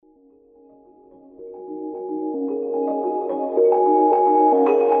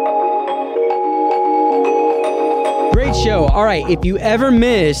all right, if you ever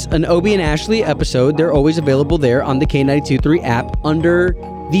miss an Obie and Ashley episode, they're always available there on the K92.3 app under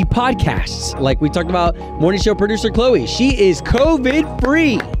the podcasts. Like we talked about, morning show producer Chloe. She is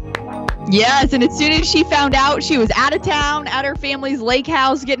COVID-free. Yes, and as soon as she found out she was out of town, at her family's lake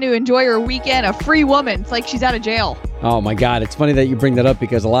house, getting to enjoy her weekend, a free woman. It's like she's out of jail. Oh my God, it's funny that you bring that up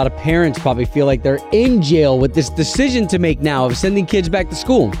because a lot of parents probably feel like they're in jail with this decision to make now of sending kids back to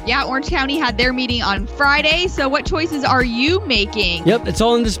school. Yeah, Orange County had their meeting on Friday. So what choices are you making? Yep, it's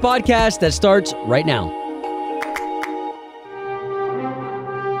all in this podcast that starts right now.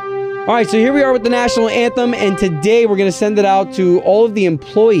 All right, so here we are with the national anthem, and today we're going to send it out to all of the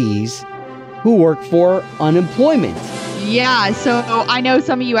employees who work for unemployment. Yeah, so I know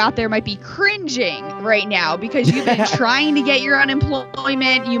some of you out there might be cringing right now because you've been trying to get your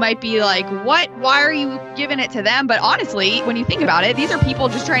unemployment. You might be like, what? Why are you giving it to them? But honestly, when you think about it, these are people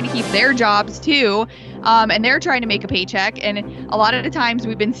just trying to keep their jobs too. And they're trying to make a paycheck. And a lot of the times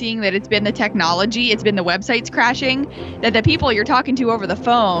we've been seeing that it's been the technology, it's been the websites crashing, that the people you're talking to over the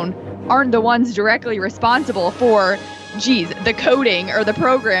phone aren't the ones directly responsible for, the coding or the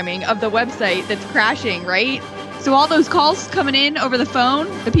programming of the website that's crashing, right? So all those calls coming in over the phone,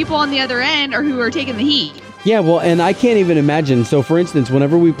 the people on the other end are who are taking the heat. Yeah, well, and I can't even imagine. So, for instance,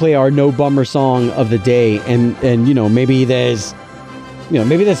 whenever we play our no bummer song of the day, and maybe there's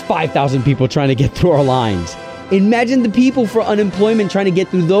 5,000 people trying to get through our lines. Imagine the people for unemployment trying to get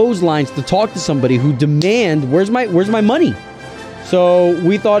through those lines to talk to somebody who demand, where's my money? So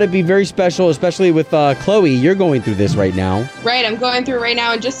we thought it'd be very special, especially with Chloe. You're going through this right now. Right, I'm going through it right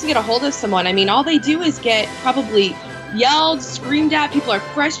now. And just to get a hold of someone, I mean, all they do is get probably yelled, screamed at. People are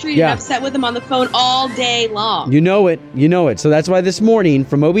frustrated and upset with them on the phone all day long. You know it. So that's why this morning,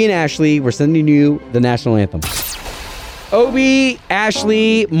 from Obie and Ashley, we're sending you the national anthem. Obie,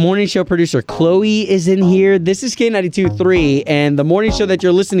 Ashley, morning show producer Chloe is in here. This is K92.3, and the morning show that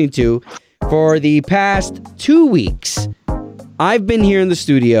you're listening to for the past 2 weeks. I've been here in the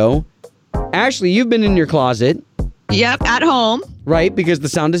studio. Ashley, you've been in your closet. Yep, at home. Right, because the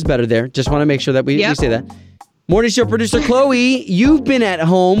sound is better there. Just want to make sure that we say that. Morning show producer Chloe, you've been at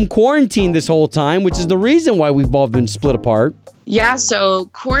home, quarantined this whole time, which is the reason why we've all been split apart. Yeah, so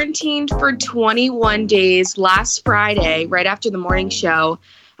quarantined for 21 days last Friday, right after the morning show.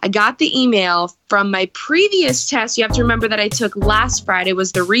 I got the email from my previous test. You have to remember that I took last Friday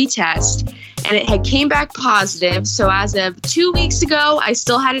was the retest, and it had came back positive. So as of 2 weeks ago, I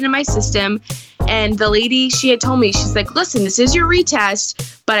still had it in my system. And the lady, she had told me, she's like, listen, this is your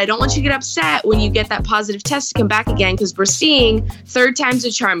retest, but I don't want you to get upset when you get that positive test to come back again, because we're seeing third time's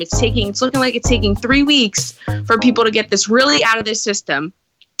a charm. It's looking like it's taking 3 weeks for people to get this really out of their system.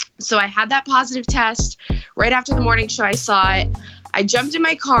 So I had that positive test right after the morning show. I saw it. I jumped in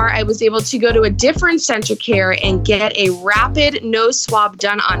my car. I was able to go to a different Centricare and get a rapid nose swab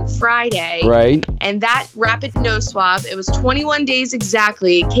done on Friday. Right. And that rapid nose swab, it was 21 days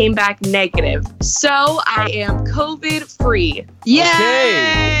exactly, came back negative. So I am COVID free.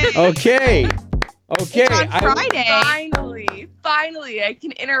 Yay! Okay. It's on Friday. Finally, I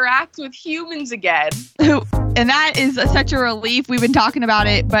can interact with humans again. And that is such a relief. We've been talking about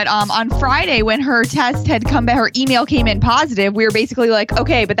it. But on Friday, when her test had come back, her email came in positive, we were basically like,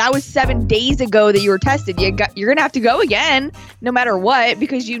 okay, but that was 7 days ago that you were tested. You're going to have to go again, no matter what,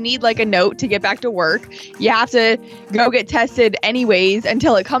 because you need like a note to get back to work. You have to go get tested anyways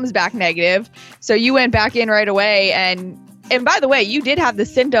until it comes back negative. So you went back in right away. And by the way, you did have the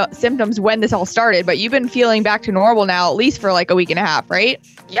symptoms when this all started, but you've been feeling back to normal now, at least for like a week and a half, right?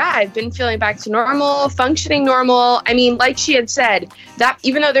 Yeah, I've been feeling back to normal, functioning normal. I mean, like she had said, that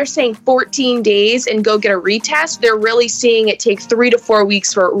even though they're saying 14 days and go get a retest, they're really seeing it take 3 to 4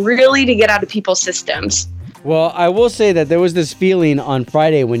 weeks for it really to get out of people's systems. Well, I will say that there was this feeling on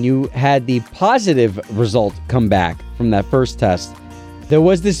Friday when you had the positive result come back from that first test. There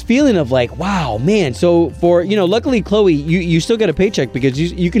was this feeling of like, wow, man. So for, luckily, Chloe, you still get a paycheck because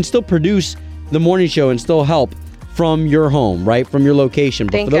you can still produce the morning show and still help from your home, right? From your location.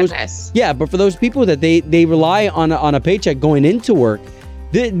 Thank goodness. Yeah, but for those people that they rely on a paycheck going into work,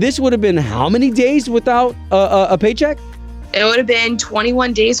 this would have been how many days without a paycheck? It would have been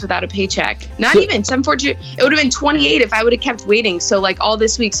 21 days without a paycheck. Not even. It would have been 28 if I would have kept waiting. So like all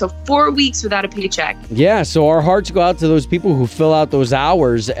this week. So 4 weeks without a paycheck. Yeah. So our hearts go out to those people who fill out those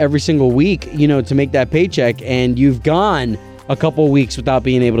hours every single week, to make that paycheck. And you've gone a couple weeks without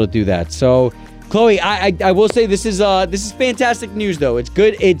being able to do that. So Chloe, I will say this is fantastic news though. It's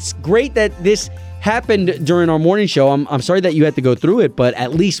good. It's great that this happened during our morning show. I'm sorry that you had to go through it, but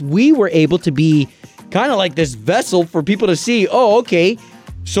at least we were able to be kind of like this vessel for people to see, oh, okay,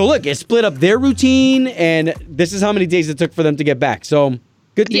 So look, it split up their routine, and this is how many days it took for them to get back. So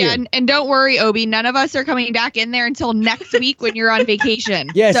good to hear. And don't worry, Obi, none of us are coming back in there until next week when you're on vacation.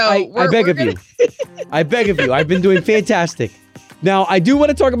 Yes, so I beg of you. I beg of you. I've been doing fantastic. Now, I do want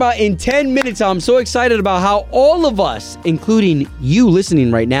to talk about in 10 minutes how I'm so excited about how all of us, including you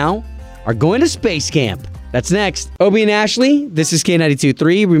listening right now, are going to space camp. That's next. Obi and Ashley, this is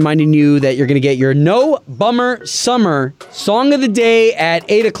K92.3, reminding you that you're going to get your No Bummer Summer Song of the Day at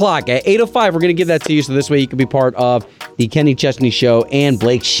 8 o'clock. At 8:05, we're going to give that to you, so this way you can be part of the Kenny Chesney Show and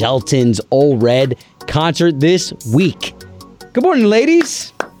Blake Shelton's Ole Red concert this week. Good morning,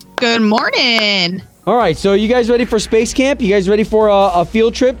 ladies. Good morning. All right, so you guys ready for space camp? You guys ready for a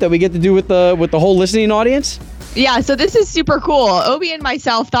field trip that we get to do with the whole listening audience? Yeah, so this is super cool. Obi and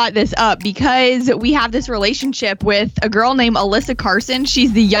myself thought this up because we have this relationship with a girl named Alyssa Carson.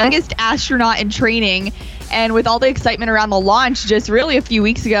 She's the youngest astronaut in training. And with all the excitement around the launch just really a few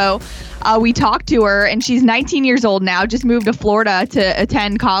weeks ago, we talked to her, and she's 19 years old now, just moved to Florida to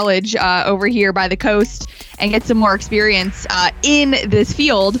attend college over here by the coast and get some more experience in this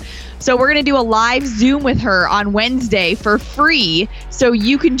field. So we're going to do a live Zoom with her on Wednesday for free, so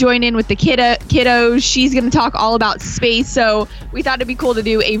you can join in with the kiddos. She's going to talk all about space, so we thought it'd be cool to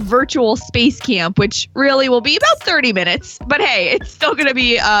do a virtual space camp, which really will be about 30 minutes. But hey, it's still going to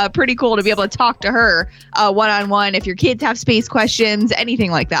be pretty cool to be able to talk to her one-on-one if your kids have space questions, anything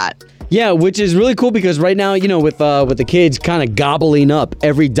like that. Yeah, which is really cool because right now, you know, with the kids kind of gobbling up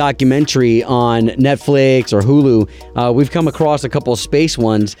every documentary on Netflix or Hulu, we've come across a couple of space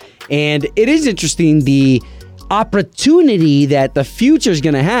ones, and it is interesting the opportunity that the future is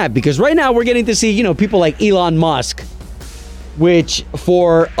going to have, because right now we're getting to see, you know, people like Elon Musk, which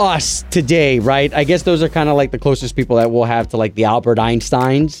for us today, right, I guess those are kind of like the closest people that we'll have to like the Albert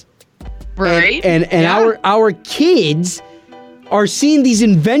Einsteins. Right. And yeah. our kids are seeing these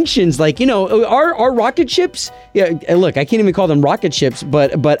inventions, like, you know, our rocket ships. Yeah, look, I can't even call them rocket ships,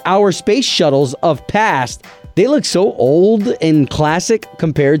 but our space shuttles of past, they look so old and classic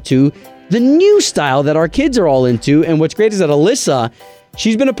compared to the new style that our kids are all into. And what's great is that Alyssa,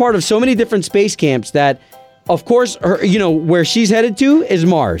 she's been a part of so many different space camps that, of course, her, you know, where she's headed to is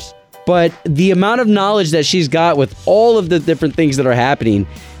Mars. But the amount of knowledge that she's got with all of the different things that are happening,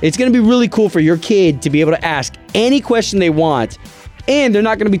 it's going to be really cool for your kid to be able to ask any question they want. And they're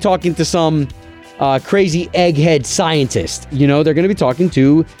not going to be talking to some crazy egghead scientist. You know, they're going to be talking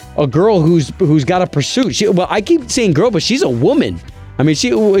to a girl who's got a pursuit. Well, I keep saying girl, but she's a woman. I mean,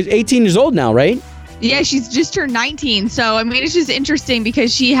 she was 18 years old now, right? Yeah, she's just turned 19. So, I mean, it's just interesting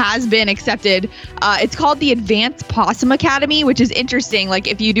because she has been accepted. It's called the Advanced Possum Academy, which is interesting. Like,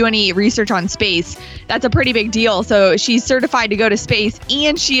 if you do any research on space, that's a pretty big deal. So she's certified to go to space,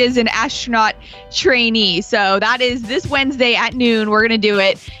 and she is an astronaut trainee. So that is this Wednesday at noon. We're going to do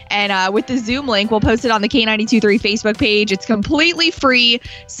it. And with the Zoom link, we'll post it on the K92.3 Facebook page. It's completely free.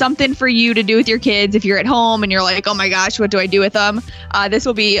 Something for you to do with your kids if you're at home and you're like, oh my gosh, what do I do with them? This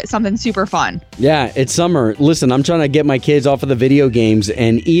will be something super fun. Yeah. It's summer. Listen, I'm trying to get my kids off of the video games,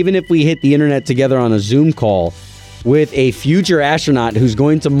 and even if we hit the internet together on a Zoom call with a future astronaut who's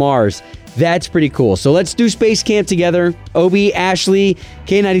going to Mars, that's pretty cool. So let's do space camp together. Obi, Ashley,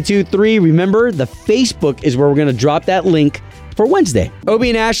 K92.3. Remember, the Facebook is where we're going to drop that link for Wednesday. Obi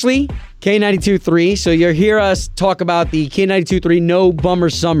and Ashley, K92.3. So you'll hear us talk about the K92.3 No Bummer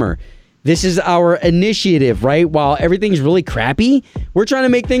Summer. This is our initiative, right? While everything's really crappy, we're trying to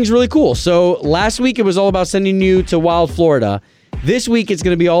make things really cool. So last week it was all about sending you to Wild Florida. This week it's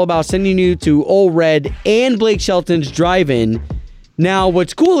going to be all about sending you to Ole Red and Blake Shelton's Drive-In. Now,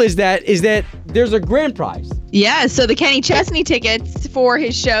 what's cool is that there's a grand prize. Yeah, so the Kenny Chesney tickets for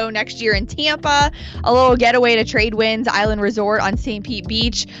his show next year in Tampa, a little getaway to Tradewinds Island Resort on St. Pete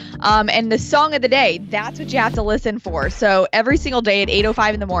Beach, and the song of the day, that's what you have to listen for. So every single day at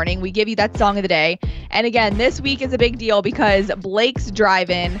 8:05 in the morning, we give you that song of the day. And again, this week is a big deal because Blake's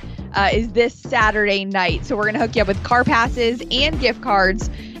Drive-In is this Saturday night. So we're going to hook you up with car passes and gift cards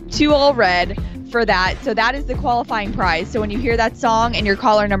to Ole Red for that. So that is the qualifying prize. So when you hear that song and you're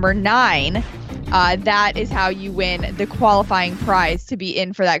caller number 9, that is how you win the qualifying prize to be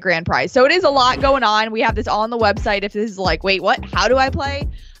in for that grand prize. So it is a lot going on. We have this all on the website. If this is like, wait, what? How do I play?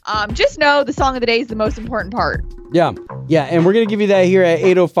 Just know the song of the day is the most important part. Yeah. And we're going to give you that here at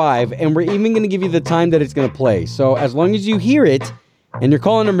 8:05. And we're even going to give you the time that it's going to play. So as long as you hear it and you're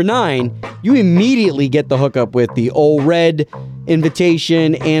calling number 9, you immediately get the hookup with the Ole Red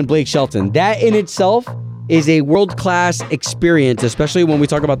invitation and Blake Shelton. That in itself is a world-class experience, especially when we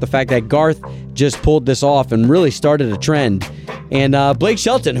talk about the fact that Garth just pulled this off and really started a trend. And Blake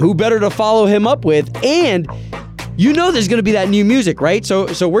Shelton, who better to follow him up with? And you know there's going to be that new music, right? So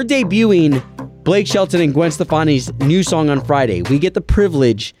we're debuting Blake Shelton and Gwen Stefani's new song on Friday. We get the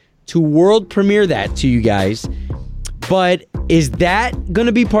privilege to world premiere that to you guys. But is that going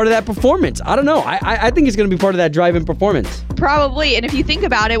to be part of that performance? I don't know. I think it's going to be part of that drive-in performance. Probably. And if you think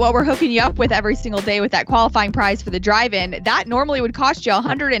about it, what we're hooking you up with every single day with that qualifying prize for the drive-in, that normally would cost you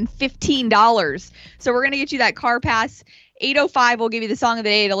 $115. So we're going to get you that car pass. 8:05 will give you the song of the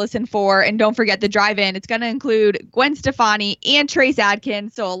day to listen for. And don't forget the drive-in. It's going to include Gwen Stefani and Trace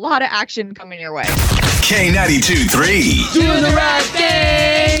Adkins. So a lot of action coming your way. K92.3. Doing the right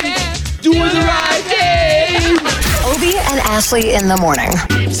thing. Doing the right thing. Obie and Ashley in the morning.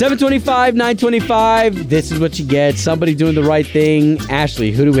 725, 925. This is what you get. Somebody doing the right thing.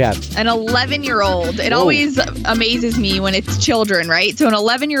 Ashley, who do we have? An 11-year-old. It Whoa. always amazes me when it's children, right? So an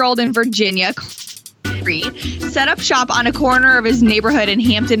 11-year-old in Virginia set up shop on a corner of his neighborhood in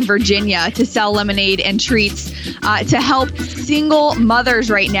Hampton, Virginia to sell lemonade and treats to help single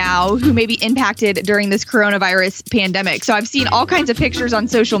mothers right now who may be impacted during this coronavirus pandemic. So I've seen all kinds of pictures on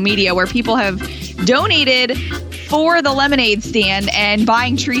social media where people have donated for the lemonade stand and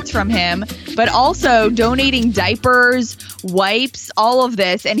buying treats from him, but also donating diapers, wipes, all of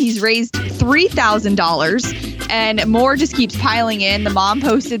this. And he's raised $3,000 and more just keeps piling in. The mom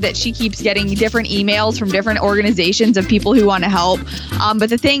posted that she keeps getting different emails from different organizations of people who want to help. But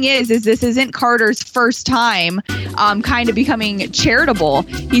the thing is this isn't Carter's first time kind of becoming charitable.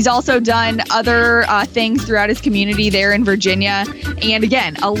 He's also done other things throughout his community there in Virginia. And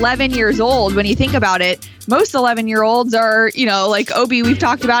again, 11 years old, when you think about it, most 11-year-olds are, like Obie, we've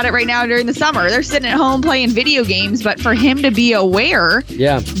talked about it right now during the summer. They're sitting at home playing video games, but for him to be aware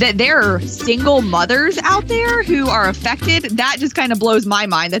that there are single mothers out there who are affected, that just kind of blows my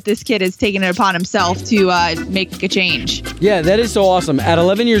mind that this kid has taken it upon himself to make a change. Yeah, that is so awesome. At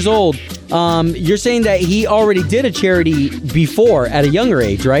 11 years old, you're saying that he already did a charity before at a younger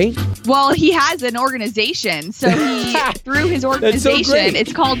age, right? Well, he has an organization. So he, through his organization,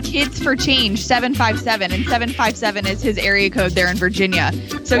 it's called Kids for Change 757. And 757 is his area code there in Virginia.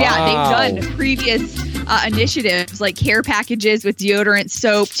 So yeah, they've done previous initiatives like care packages with deodorant,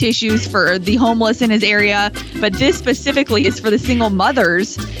 soap, tissues for the homeless in his area. But this specifically is for the single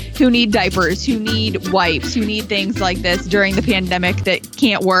mothers who need diapers, who need wipes, who need things like this during the pandemic that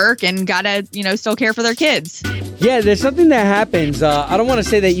can't work and gotta, still care for their kids. Yeah, there's something that happens. I don't want to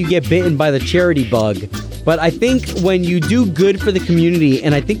say that you get bitten by the charity bug, but I think when you do good for the community,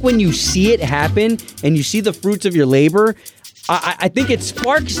 and I think when you see it happen and you see the fruits of your labor, I think it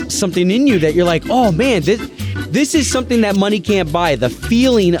sparks something in you that you're like, oh man, this is something that money can't buy. The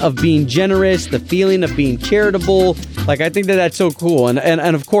feeling of being generous, the feeling of being charitable. Like, I think that's so cool.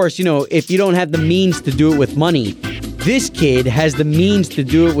 And of course, if you don't have the means to do it with money, this kid has the means to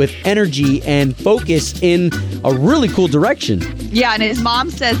do it with energy and focus in a really cool direction. Yeah, and his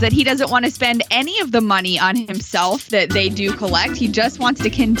mom says that he doesn't want to spend any of the money on himself that they do collect. He just wants to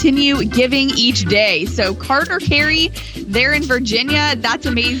continue giving each day. So Carter Carey there in Virginia, that's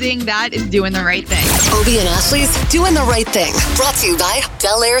amazing. That is doing the right thing. Obie and Ashley's Doing the Right Thing. Brought to you by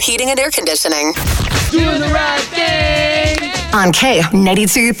Bel Air Heating and Air Conditioning. Doing the right thing. On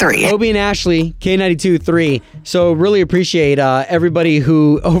K92.3. Obie and Ashley, K92.3. So really appreciate everybody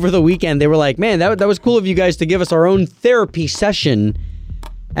who over the weekend, they were like, man, that was cool of you guys to give us our own therapy session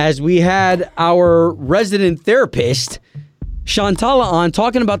as we had our resident therapist, Shantala, on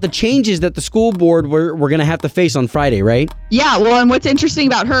talking about the changes that the school board were going to have to face on Friday, right? Yeah, well, and what's interesting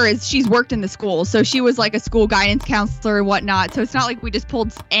about her is she's worked in the school. So she was like a school guidance counselor and whatnot. So it's not like we just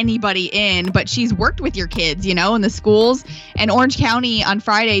pulled anybody in, but she's worked with your kids, in the schools. And Orange County on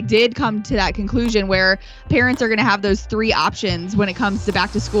Friday did come to that conclusion where parents are going to have those three options when it comes to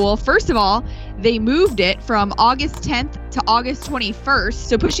back to school. First of all, they moved it from August 10th to August 21st.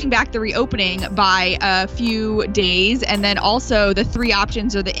 So pushing back the reopening by a few days. And then also the three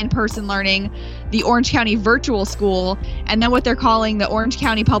options are the in-person learning, the Orange County virtual school, and then what they're calling the Orange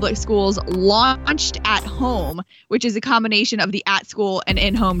County Public Schools launched at home, which is a combination of the at school and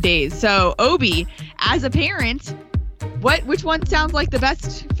in-home days. So Obie, as a parent, which one sounds like the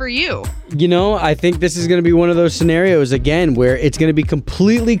best for you? I think this is going to be one of those scenarios again where it's going to be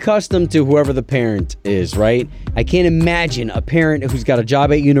completely custom to whoever the parent is, right? I can't imagine a parent who's got a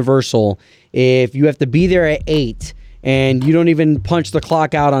job at Universal, if you have to be there at 8 and you don't even punch the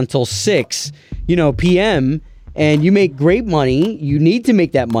clock out until 6, p.m., and you make great money. You need to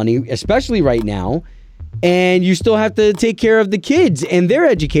make that money, especially right now. And you still have to take care of the kids and their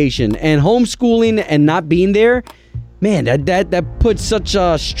education and homeschooling and not being there. Man, that puts such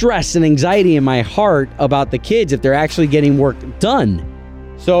stress and anxiety in my heart about the kids if they're actually getting work done.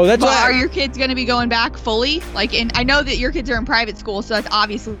 So that's Well, why. are your kids going to be going back fully? I know that your kids are in private school, so that's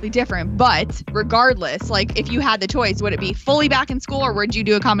obviously different. But regardless, if you had the choice, would it be fully back in school, or would you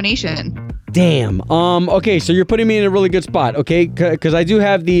do a combination? Damn. Okay, so you're putting me in a really good spot, okay? Because I do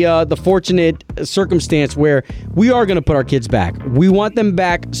have the fortunate circumstance where we are going to put our kids back. We want them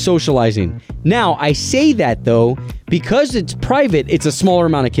back socializing. Now, I say that, though, because it's private, it's a smaller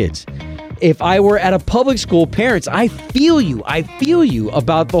amount of kids. If I were at a public school, parents, I feel you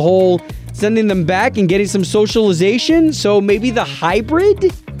about the whole sending them back and getting some socialization. So maybe the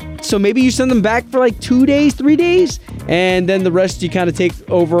hybrid. So maybe you send them back for 2 days, 3 days, and then the rest you kind of take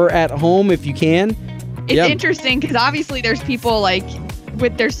over at home if you can. It's interesting because obviously there's people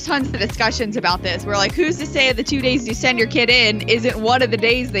there's tons of discussions about this. We're who's to say the 2 days you send your kid in isn't one of the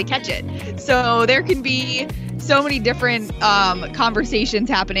days they catch it? So there can be so many different conversations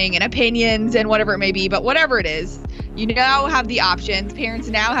happening and opinions and whatever it may be. But whatever it is, you now have the options. Parents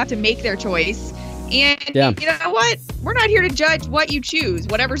now have to make their choice. And you know what? We're not here to judge what you choose.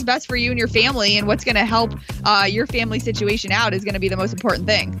 Whatever's best for you and your family and what's going to help your family situation out is going to be the most important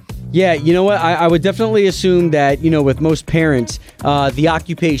thing. Yeah, you know what? I would definitely assume that, with most parents, the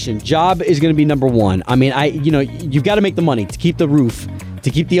occupation, job is going to be number one. I mean, you've got to make the money to keep the roof, to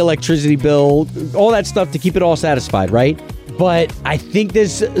keep the electricity bill, all that stuff to keep it all satisfied, right? But I think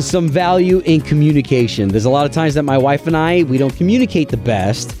there's some value in communication. There's a lot of times that my wife and we don't communicate the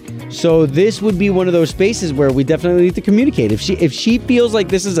best. So this would be one of those spaces where we definitely need to communicate. If she feels like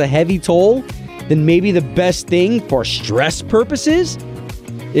this is a heavy toll, then maybe the best thing for stress purposes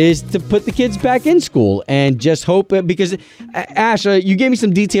is to put the kids back in school and just hope, because Ash, you gave me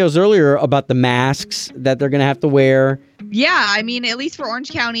some details earlier about the masks that they're going to have to wear. Yeah, I mean, at least for Orange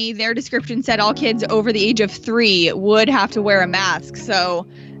County, their description said all kids over the age of 3 would have to wear a mask. So,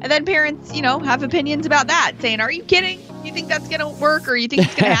 and then parents, have opinions about that, saying, are you kidding? You think that's going to work, or you think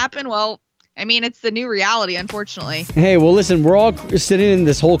it's going to happen? Well, I mean, it's the new reality, unfortunately. Hey, well, listen, we're all sitting in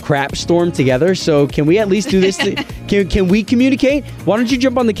this whole crap storm together, so can we at least do this? Can we communicate? Why don't you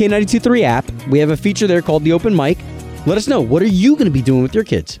jump on the K92.3 app? We have a feature there called the Open Mic. Let us know. What are you going to be doing with your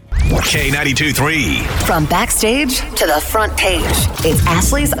kids? K92.3. From backstage to the front page, it's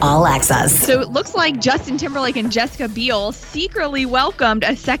Ashley's All Access. So it looks like Justin Timberlake and Jessica Biel secretly welcomed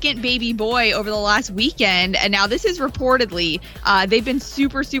a second baby boy over the last weekend. And now this is reportedly, they've been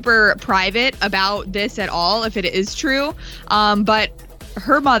super, super private about this at all, if it is true. But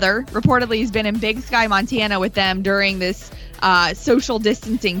her mother reportedly has been in Big Sky, Montana with them during this social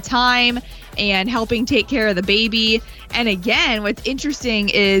distancing time and helping take care of the baby. And again, what's interesting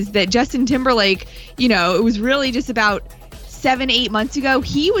is that Justin Timberlake, it was really just about 7-8 months ago,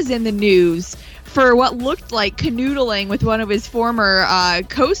 he was in the news for what looked like canoodling with one of his former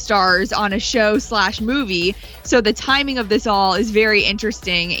co-stars on a show/movie. So the timing of this all is very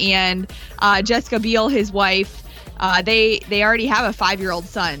interesting. And Jessica Biel, his wife, they already have a 5-year-old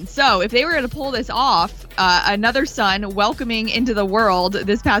son. So if they were to pull this off, another son welcoming into the world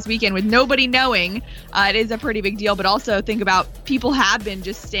this past weekend with nobody knowing, it is a pretty big deal. But also think about, people have been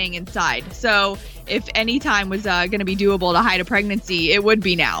just staying inside. So if any time was going to be doable to hide a pregnancy, it would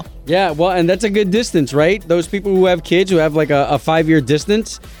be now. Yeah, well, and that's a good distance, right? Those people who have kids who have a 5-year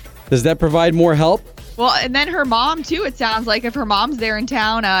distance, does that provide more help? Well, and then her mom, too, it sounds like, if her mom's there in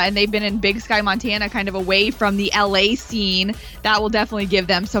town and they've been in Big Sky, Montana, kind of away from the LA scene, that will definitely give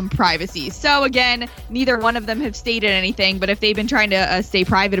them some privacy. So, again, neither one of them have stated anything, but if they've been trying to stay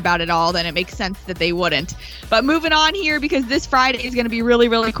private about it all, then it makes sense that they wouldn't. But moving on here, because this Friday is going to be really,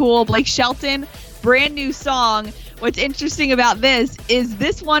 really cool. Blake Shelton, brand new song. What's interesting about this is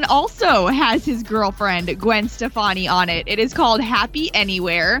this one also has his girlfriend, Gwen Stefani, on it. It is called Happy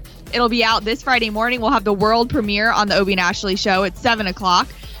Anywhere. It'll be out this Friday morning. We'll have the world premiere on the Obie and Ashley show at 7 o'clock.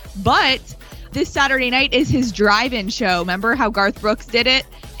 But this Saturday night is his drive-in show. Remember how Garth Brooks did it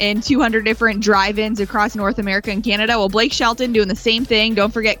in 200 different drive-ins across North America and Canada? Well, Blake Shelton doing the same thing.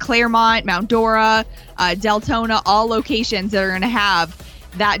 Don't forget Claremont, Mount Dora, Deltona, all locations that are going to have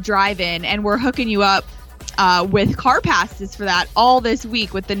that drive-in. And we're hooking you up with car passes for that all this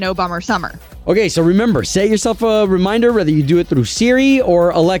week with the No Bummer Summer. Okay, so remember, set yourself a reminder, whether you do it through Siri or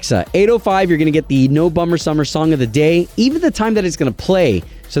Alexa. 8:05, you're going to get the No Bummer Summer Song of the Day, even the time that it's going to play,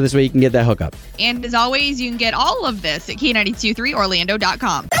 so this way you can get that hookup. And as always, you can get all of this at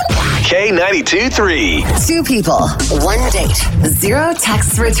K923Orlando.com. K92.3. 2 people, 1 date, 0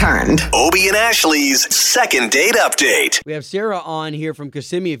 texts returned. Obie and Ashley's second date update. We have Sarah on here from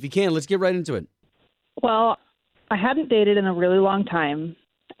Kissimmee. If you can, let's get right into it. Well, I hadn't dated in a really long time,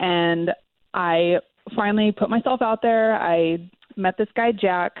 and I finally put myself out there. I met this guy,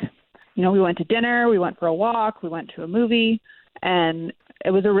 Jack. We went to dinner, we went for a walk, we went to a movie, and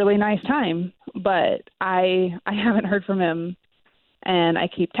it was a really nice time, but I haven't heard from him, and I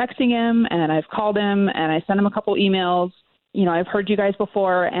keep texting him, and I've called him, and I sent him a couple emails. You know, I've heard you guys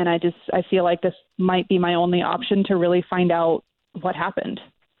before, and I feel like this might be my only option to really find out what happened.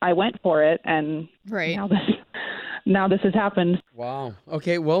 I went for it, and now this has happened. Wow.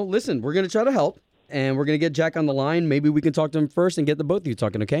 Okay, well, listen, we're going to try to help, and we're going to get Jack on the line. Maybe we can talk to him first and get the both of you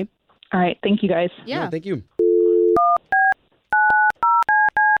talking, okay? All right. Thank you, guys. Yeah. No, thank you.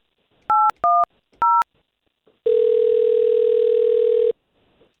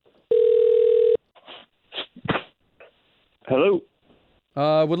 Hello.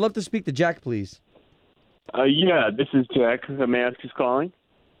 Would love to speak to Jack, please. Yeah, this is Jack. May I ask who's calling?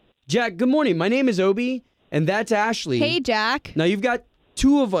 Jack, good morning. My name is Obi, and that's Ashley. Hey, Jack. Now, you've got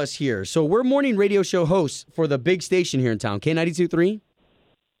two of us here. So we're morning radio show hosts for the big station here in town, K92.3.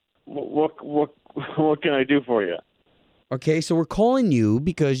 What can I do for you? Okay, so we're calling you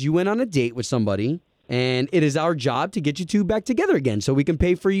because you went on a date with somebody, and it is our job to get you two back together again so we can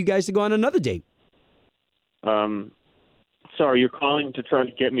pay for you guys to go on another date. Sorry, you're calling to try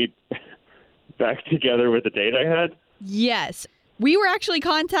to get me back together with the date I had? Yes. We were actually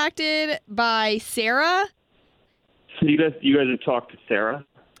contacted by Sarah. So you guys have talked to Sarah?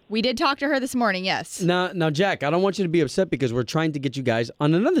 We did talk to her this morning, yes. Now, Jack, I don't want you to be upset because we're trying to get you guys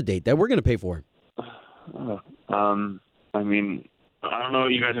on another date that we're going to pay for. I mean, I don't know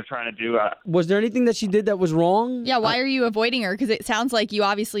what you guys are trying to do. Was there anything that she did that was wrong? Yeah, why are you avoiding her? Because it sounds like you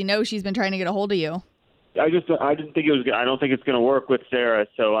obviously know she's been trying to get a hold of you. I didn't think it was. I don't think it's going to work with Sarah,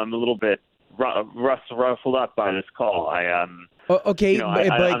 so I'm a little bit ruffled up by this call. Okay,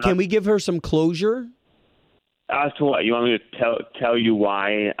 but can we give her some closure? As to what? You want me to tell you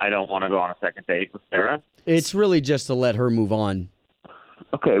why I don't want to go on a second date with Sarah? It's really just to let her move on.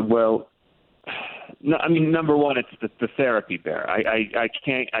 Okay, well, no, I mean, number one, it's the therapy bear. I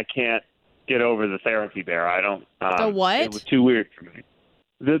can't get over the therapy bear. I don't. The what? It was too weird for me.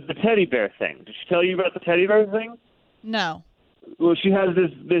 The teddy bear thing. Did she tell you about the teddy bear thing? No. Well, she has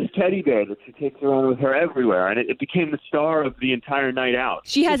this teddy bear that she takes around with her everywhere, and it became the star of the entire night out.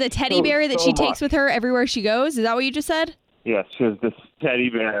 She has a teddy bear that she takes with her everywhere she goes? Is that what you just said? Yes, she has this teddy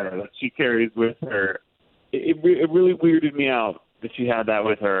bear that she carries with her. It really weirded me out that she had that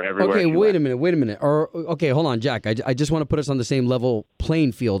with her everywhere. Okay, wait a minute. Okay, hold on, Jack. I just want to put us on the same level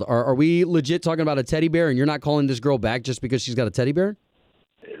playing field. Are we legit talking about a teddy bear, and you're not calling this girl back just because she's got a teddy bear?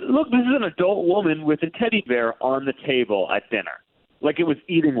 Look, this is an adult woman with a teddy bear on the table at dinner. Like it was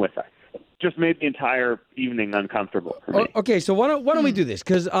eating with us. Just made the entire evening uncomfortable for me. Okay, so why don't we do this?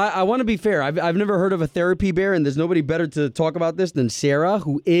 Because I want to be fair. I've never heard of a therapy bear, and there's nobody better to talk about this than Sarah,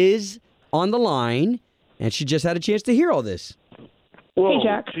 who is on the line, and she just had a chance to hear all this. Whoa, Hey,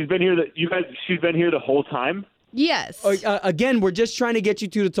 Jack. She's been here. She's been here the whole time. Yes. Again, we're just trying to get you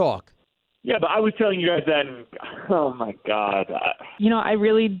two to talk. Yeah, but I was telling you guys that. Oh my God. You know, I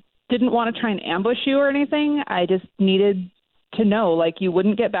really didn't want to try and ambush you or anything. I just needed to know, like, you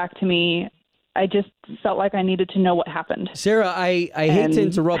wouldn't get back to me. I just felt like I needed to know what happened. Sarah, I hate to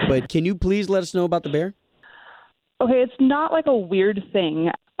interrupt, but can you please let us know about the bear? Okay, it's not like a weird thing.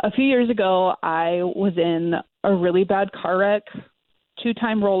 A few years ago, I was in a really bad car wreck,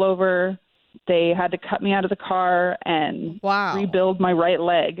 2-time rollover. They had to cut me out of the car and rebuild my right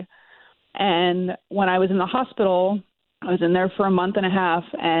leg. And when I was in the hospital, I was in there for a month and a half,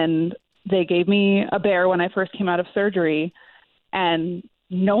 and they gave me a bear when I first came out of surgery, and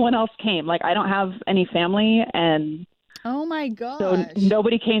no one else came. Like, I don't have any family, and oh my gosh. So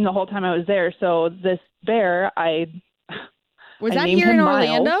nobody came the whole time I was there. So this bear, was that named here him in Miles.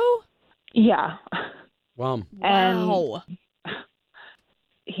 Orlando? Yeah. Wow. Wow.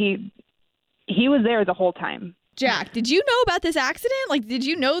 He was there the whole time. Jack, did you know about this accident? Like, did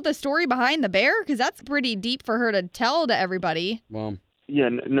you know the story behind the bear? Because that's pretty deep for her to tell to everybody. Wow. Yeah,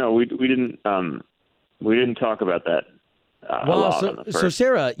 no, we didn't talk about that. So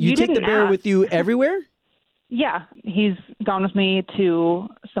Sarah, you take the bear with you everywhere? Yeah, he's gone with me to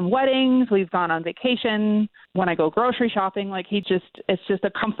some weddings. We've gone on vacation. When I go grocery shopping, like, it's just a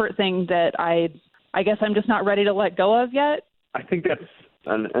comfort thing that I guess I'm just not ready to let go of yet. I think that's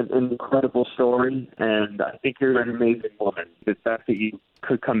an incredible story, and I think you're an amazing woman. The fact that you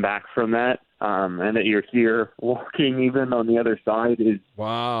could come back from that, and that you're here walking even on the other side is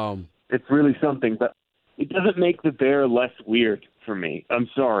wow. It's really something, but it doesn't make the bear less weird for me. I'm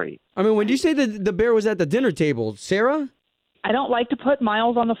sorry. I mean, when you say that the bear was at the dinner table, Sarah? I don't like to put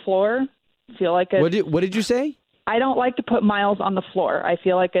Miles on the floor. I feel like it's... What did you say? I don't like to put Miles on the floor. I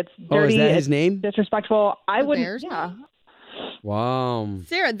feel like it's dirty. Oh, is that his name? Disrespectful. I wouldn't... Bear's Yeah. name? Wow.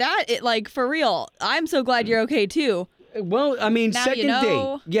 Sarah, for real, I'm so glad you're okay too. Well, I mean, Now second you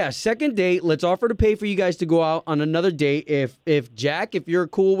know. date. Yeah, second date. Let's offer to pay for you guys to go out on another date. If Jack, if you're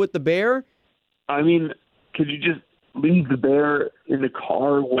cool with the bear. I mean, could you just leave the bear in the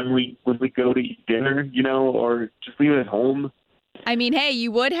car when we go to eat dinner, or just leave it at home? I mean, hey,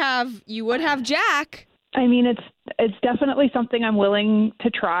 you would have Jack. I mean, it's definitely something I'm willing to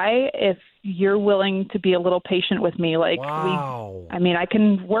try if you're willing to be a little patient with me. Like, Wow. I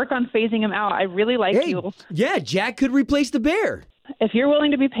can work on phasing him out. I really like Hey, you. yeah, Jack could replace the bear. If you're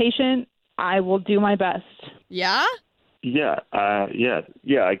willing to be patient, I will do my best. Yeah? Yeah, I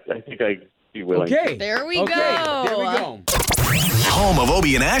think I'd be willing. Okay. There we Okay, go. There we go. Home of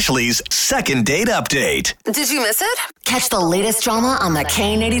Obie and Ashley's second date update. Did you miss it? Catch the latest drama on the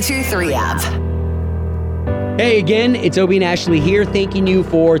K82-3 app. Hey again, it's Obie and Ashley here, thanking you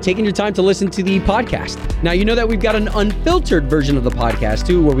for taking your time to listen to the podcast. Now, you know that we've got an unfiltered version of the podcast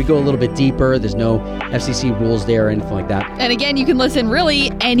too, where we go a little bit deeper. There's no FCC rules there or anything like that. And again, you can listen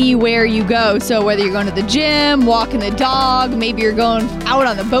really anywhere you go. So whether you're going to the gym, walking the dog, maybe you're going out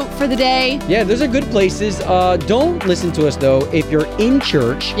on the boat for the day. Yeah, those are good places. Don't listen to us though if you're in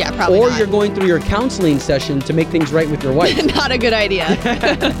church, Yeah, probably or not. you're going through your counseling session to make things right with your wife. Not a good idea.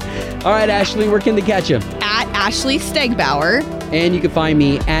 All right, Ashley, where can they catch you? At Ashley Stegbauer. And you can find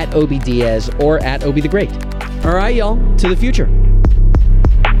me at Obie Diaz or at Obie the Great. All right, y'all, to the future.